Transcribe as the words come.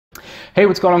Hey,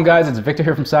 what's going on, guys? It's Victor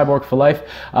here from Cyborg for Life.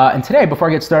 And today, before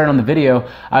I get started on the video,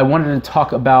 I wanted to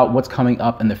talk about what's coming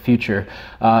up in the future.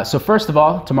 So first of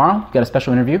all, tomorrow, got a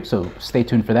special interview, so stay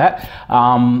tuned for that.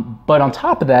 But on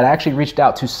top of that, I actually reached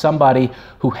out to somebody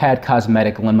who had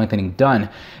cosmetic limb lengthening done,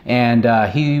 and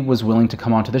he was willing to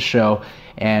come onto the show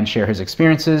and share his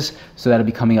experiences, so that'll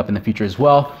be coming up in the future as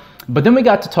well. But then we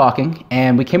got to talking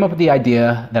and we came up with the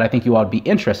idea that I think you all would be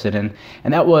interested in,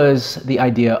 and that was the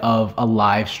idea of a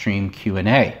live stream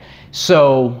Q&A.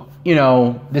 So,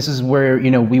 this is where,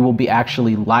 we will be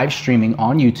actually live streaming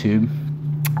on YouTube.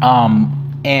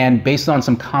 And based on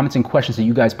some comments and questions that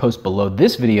you guys post below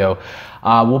this video,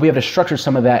 we'll be able to structure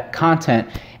some of that content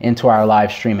into our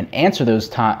live stream and answer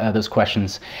those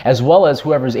questions, as well as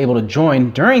whoever is able to join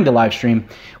during the live stream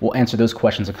will answer those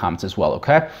questions and comments as well,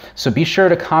 okay? So be sure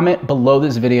to comment below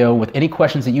this video with any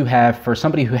questions that you have for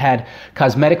somebody who had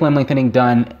cosmetic limb lengthening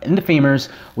done in the femurs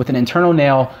with an internal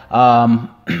nail.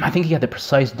 I think he had the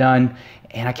precise done,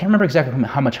 and I can't remember exactly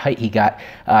how much height he got.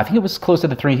 I think it was close to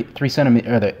the 3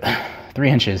 centimeter, or the 3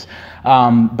 inches.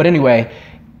 But anyway,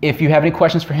 if you have any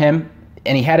questions for him,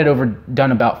 and he had it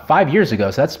done about 5 years ago,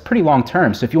 so that's pretty long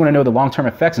term. So if you want to know the long-term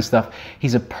effects and stuff,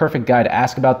 he's a perfect guy to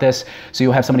ask about this. So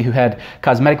you'll have somebody who had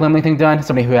cosmetic limb lengthening done,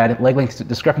 somebody who had leg length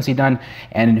discrepancy done,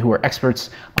 and who are experts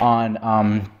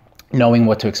on knowing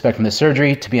what to expect from the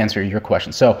surgery to be answering your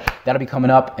questions. So that'll be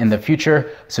coming up in the future,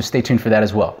 so stay tuned for that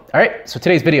as well. All right, so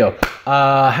today's video,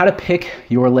 how to pick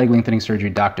your leg lengthening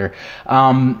surgery doctor.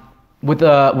 With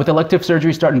elective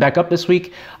surgery starting back up this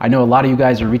week, I know a lot of you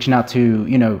guys are reaching out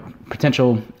to,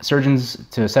 potential surgeons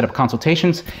to set up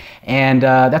consultations. And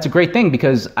that's a great thing,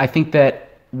 because I think that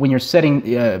when you're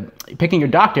picking your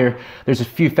doctor, there's a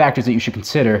few factors that you should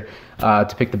consider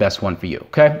to pick the best one for you,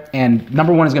 okay? And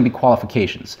number one is gonna be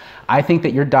qualifications. I think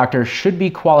that your doctor should be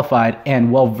qualified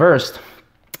and well-versed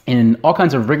in all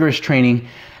kinds of rigorous training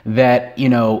that,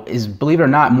 is, believe it or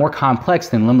not, more complex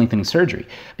than limb lengthening surgery,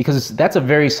 because that's a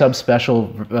very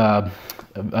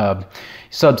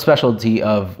subspecialty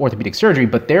of orthopedic surgery.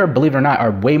 But there, believe it or not,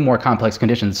 are way more complex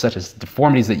conditions, such as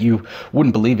deformities that you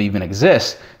wouldn't believe even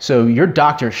exist. So your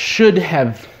doctor should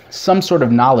have some sort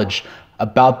of knowledge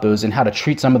about those and how to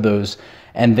treat some of those,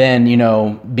 and then,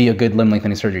 be a good limb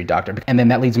lengthening surgery doctor. And then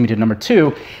that leads me to number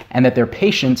two, and that their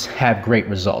patients have great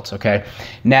results, okay?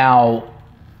 Now,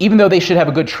 even though they should have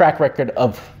a good track record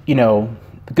of,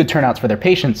 good turnouts for their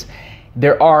patients,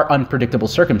 there are unpredictable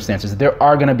circumstances. There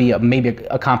are gonna be maybe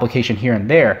a complication here and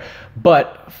there,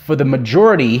 but for the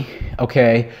majority,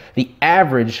 okay, the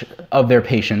average of their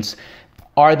patients,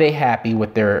 are they happy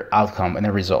with their outcome and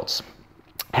their results?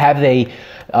 Have they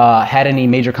had any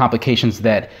major complications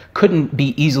that couldn't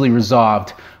be easily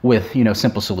resolved with,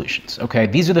 simple solutions, okay?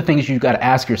 These are the things you've got to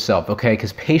ask yourself, okay?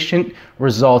 Because patient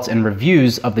results and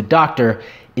reviews of the doctor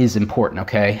is important,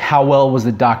 okay? How well was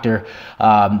the doctor,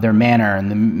 their manner and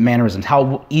the mannerisms,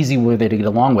 how easy were they to get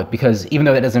along with? Because even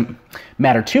though that doesn't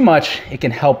matter too much, it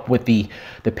can help with the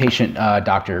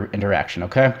patient-doctor interaction,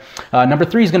 okay? Number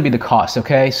three is gonna be the cost,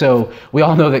 okay? So we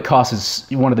all know that cost is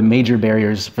one of the major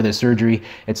barriers for this surgery.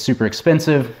 It's super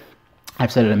expensive.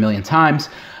 I've said it a million times,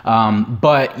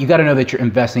 but you got to know that you're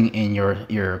investing in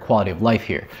your quality of life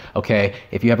here, okay?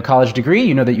 If you have a college degree,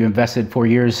 you know that you invested 4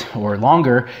 years or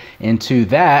longer into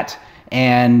that,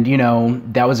 and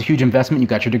that was a huge investment. You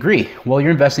got your degree. Well, you're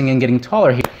investing in getting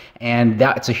taller here, and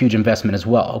that's a huge investment as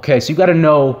well, okay? So you got to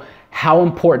know how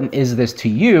important is this to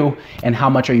you, and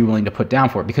how much are you willing to put down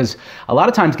for it? Because a lot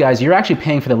of times, guys, you're actually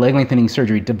paying for the leg lengthening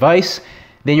surgery device,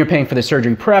 then you're paying for the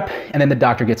surgery prep, and then the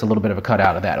doctor gets a little bit of a cut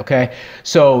out of that, okay?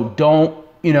 So don't,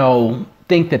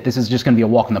 think that this is just gonna be a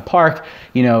walk in the park.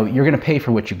 You're gonna pay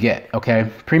for what you get, okay?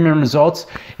 Premium results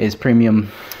is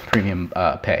premium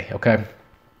pay, okay?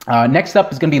 Next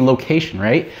up is gonna be location,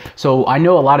 right? So I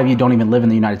know a lot of you don't even live in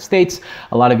the United States.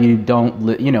 A lot of you don't,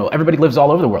 everybody lives all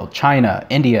over the world. China,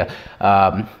 India,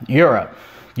 Europe,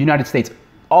 United States,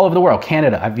 all over the world,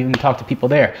 Canada. I've even talked to people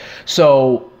there.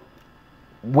 So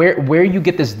where you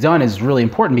get this done is really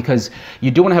important, because you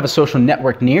do want to have a social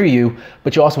network near you,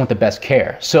 but you also want the best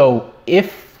care. So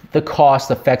if the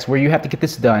cost affects where you have to get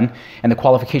this done, and the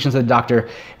qualifications of the doctor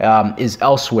is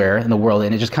elsewhere in the world,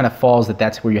 and it just kind of falls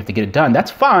that's where you have to get it done, that's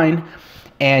fine.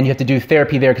 And you have to do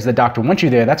therapy there because the doctor wants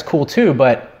you there, that's cool too,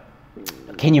 but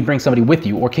can you bring somebody with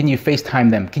you, or can you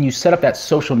FaceTime them? Can you set up that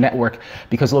social network?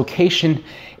 Because location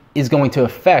is going to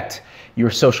affect your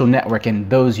social network and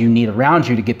those you need around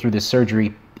you to get through this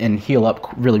surgery and heal up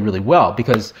really, really well.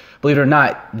 Because believe it or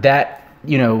not, that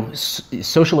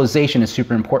socialization is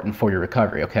super important for your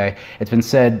recovery, okay? It's been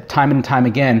said time and time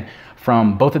again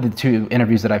from both of the 2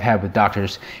 interviews that I've had with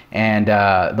doctors, and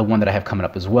the one that I have coming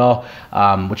up as well,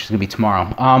 which is gonna be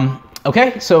tomorrow.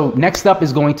 Okay, so next up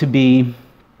is going to be,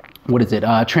 what is it?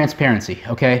 Transparency,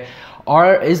 okay?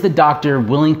 Is the doctor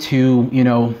willing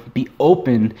to, be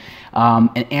open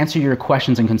and answer your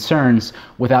questions and concerns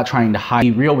without trying to hide?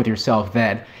 Be real with yourself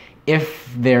that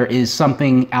if there is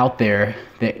something out there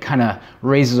that kind of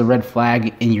raises a red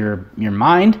flag in your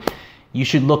mind, you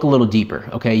should look a little deeper,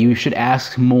 okay? You should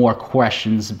ask more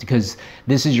questions, because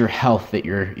this is your health that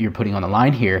you're putting on the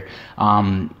line here.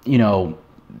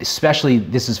 Especially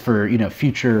this is for, your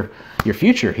future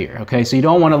here, okay? So you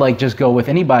don't want to like just go with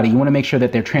anybody. You want to make sure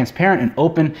that they're transparent and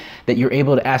open, that you're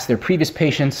able to ask their previous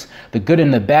patients the good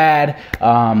and the bad.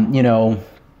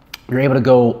 You're able to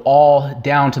go all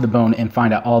down to the bone and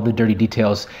find out all the dirty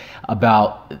details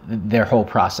about their whole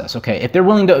process, okay? If they're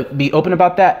willing to be open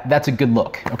about that, that's a good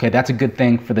look, okay? That's a good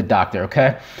thing for the doctor,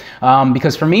 okay?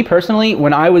 Because for me personally,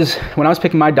 when I was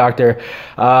picking my doctor,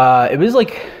 it was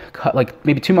like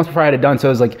maybe 2 months before I had it done. So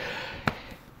it was like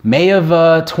May of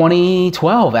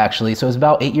 2012, actually. So it was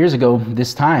about 8 years ago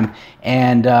this time.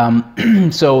 And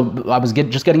so I was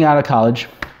just getting out of college.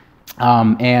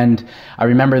 And I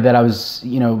remember that I was,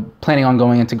 planning on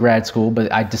going into grad school,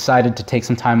 but I decided to take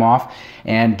some time off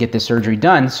and get this surgery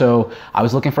done. So I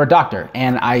was looking for a doctor,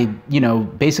 and I,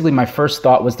 basically my first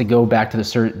thought was to go back to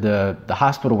the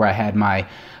hospital where I had my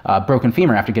broken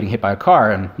femur after getting hit by a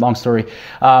car, and long story.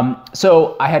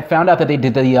 So I had found out that they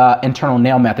did the internal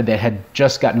nail method that had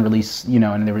just gotten released,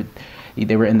 and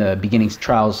they were in the beginning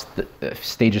trials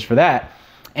stages for that.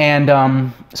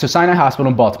 And so Sinai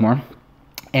Hospital in Baltimore.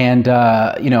 And,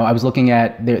 I was looking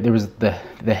at, there was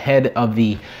the head of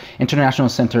the International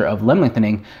Center of Limb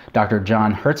Lengthening, Dr.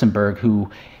 John Herzenberg, who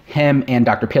him and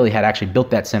Dr. Paley had actually built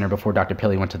that center before Dr.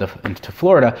 Paley went to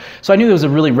Florida. So I knew it was a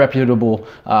really reputable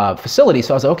facility.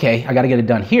 So I was like, okay, I got to get it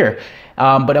done here.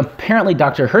 But apparently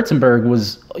Dr. Herzenberg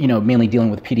was, mainly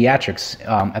dealing with pediatrics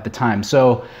at the time.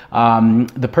 So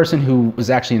the person who was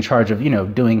actually in charge of,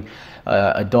 doing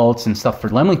adults and stuff for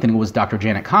limb lengthening was Dr.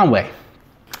 Janet Conway.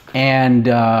 And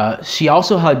she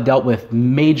also had dealt with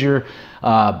major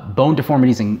bone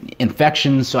deformities and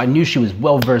infections, so I knew she was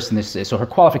well versed in this. So her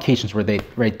qualifications were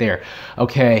right there.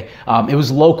 Okay, it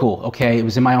was local. Okay, it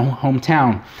was in my own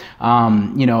hometown.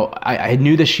 I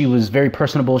knew that she was very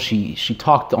personable. She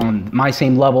talked on my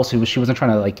same level, so she wasn't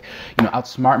trying to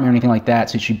outsmart me or anything like that.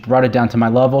 So she brought it down to my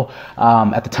level.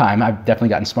 At the time, I've definitely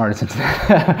gotten smarter since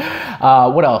then.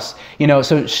 What else?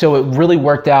 So it really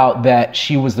worked out that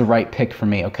she was the right pick for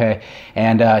me. Okay,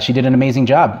 and she did an amazing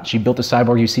job. She built the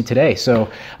cyborg you see today. So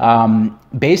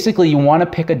basically you want to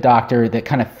pick a doctor that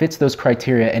kind of fits those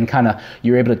criteria, and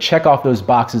you're able to check off those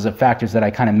boxes of factors that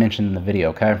I kind of mentioned in the video,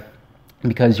 okay?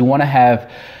 Because you want to have,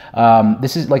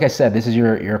 this is, like I said, this is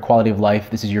your quality of life,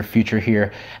 this is your future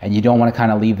here, and you don't want to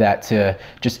kind of leave that to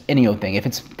just any old thing. If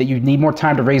it's that you need more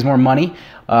time to raise more money,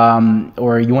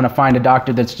 or you want to find a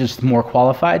doctor that's just more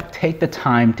qualified, take the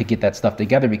time to get that stuff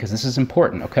together, because this is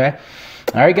important, okay?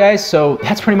 All right, guys, so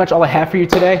that's pretty much all I have for you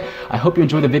today. I hope you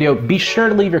enjoyed the video. Be sure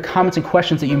to leave your comments and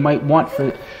questions that you might want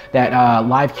for that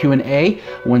live Q&A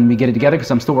when we get it together,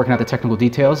 because I'm still working out the technical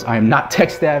details. I am not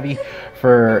tech savvy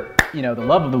for the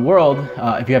love of the world,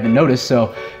 if you haven't noticed.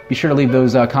 So be sure to leave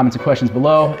those comments and questions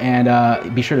below,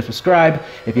 and be sure to subscribe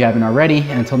if you haven't already.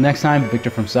 And until next time,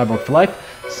 Victor from Cyborg for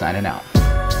Life, signing out.